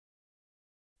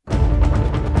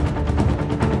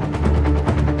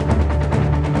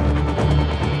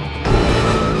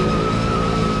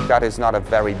Ducati is not a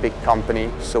very big company,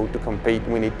 so to compete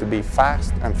we need to be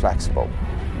fast and flexible.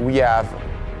 We have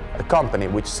a company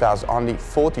which sells only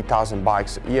 40,000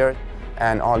 bikes a year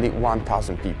and only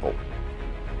 1,000 people.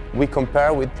 We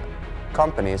compare with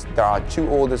companies that are 2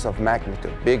 orders of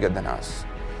magnitude bigger than us.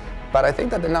 But I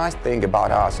think that the nice thing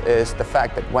about us is the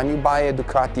fact that when you buy a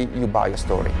Ducati, you buy a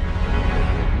story.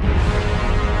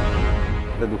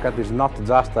 The Ducati is not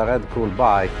just a red cool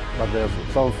bike, but there's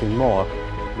something more.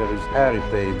 There is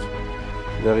heritage,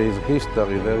 there is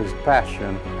history, there is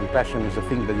passion, and passion is a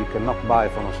thing that you cannot buy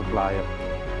from a supplier.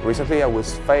 Recently I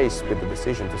was faced with the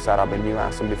decision to set up a new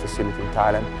assembly facility in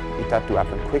Thailand. It had to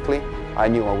happen quickly. I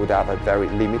knew I would have a very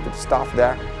limited staff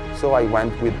there, so I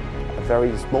went with a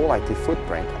very small IT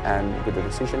footprint and with the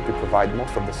decision to provide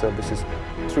most of the services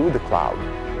through the cloud.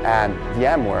 And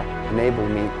VMware enabled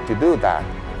me to do that.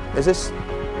 This is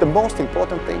the most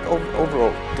important thing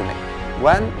overall to me.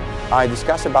 When I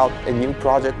discuss about a new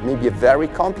project, maybe a very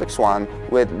complex one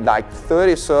with like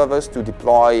 30 servers to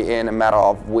deploy in a matter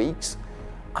of weeks,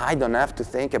 I don't have to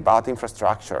think about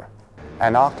infrastructure.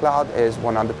 And our cloud is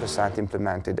 100%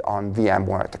 implemented on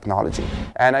VMware technology.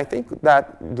 And I think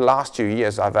that the last 2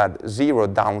 years I've had zero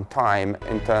downtime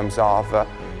in terms of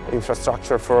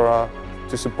infrastructure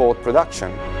to support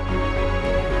production.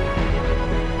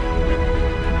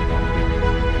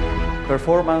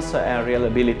 Performance and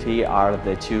reliability are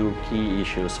the 2 key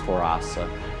issues for us.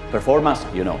 Performance,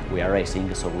 you know, we are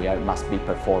racing, so we must be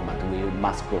performant, we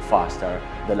must go faster.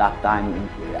 The lap time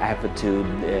have to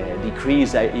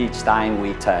decrease each time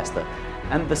we test.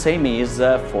 And the same is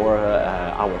for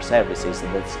our services,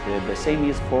 the same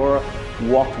is for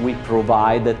what we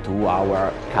provide to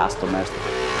our customers.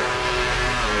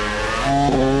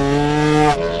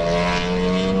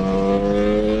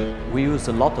 We use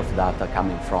a lot of data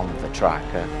coming from the track,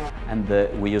 and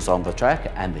we use on the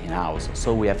track and in-house.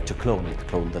 So we have to clone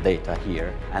the data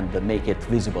here, and make it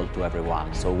visible to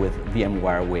everyone. So with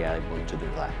VMware we are able to do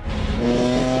that.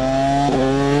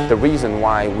 The reason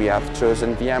why we have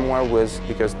chosen VMware was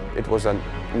because it was a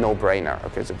no-brainer.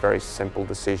 Okay, it's a very simple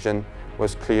decision,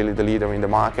 was clearly the leader in the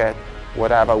market.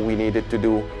 Whatever we needed to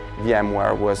do,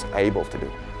 VMware was able to do.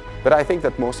 But I think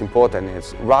that most important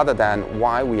is, rather than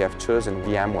why we have chosen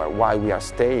VMware, why we are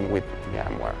staying with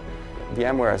VMware.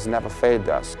 VMware has never failed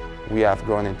us. We have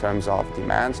grown in terms of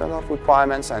demands and of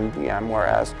requirements, and VMware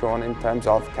has grown in terms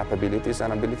of capabilities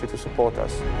and ability to support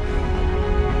us.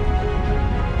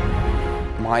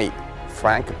 My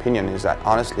frank opinion is that,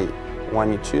 honestly,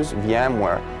 when you choose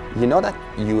VMware, you know that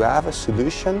you have a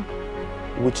solution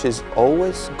which is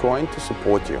always going to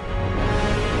support you.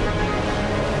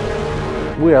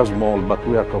 We are small, but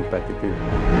we are competitive.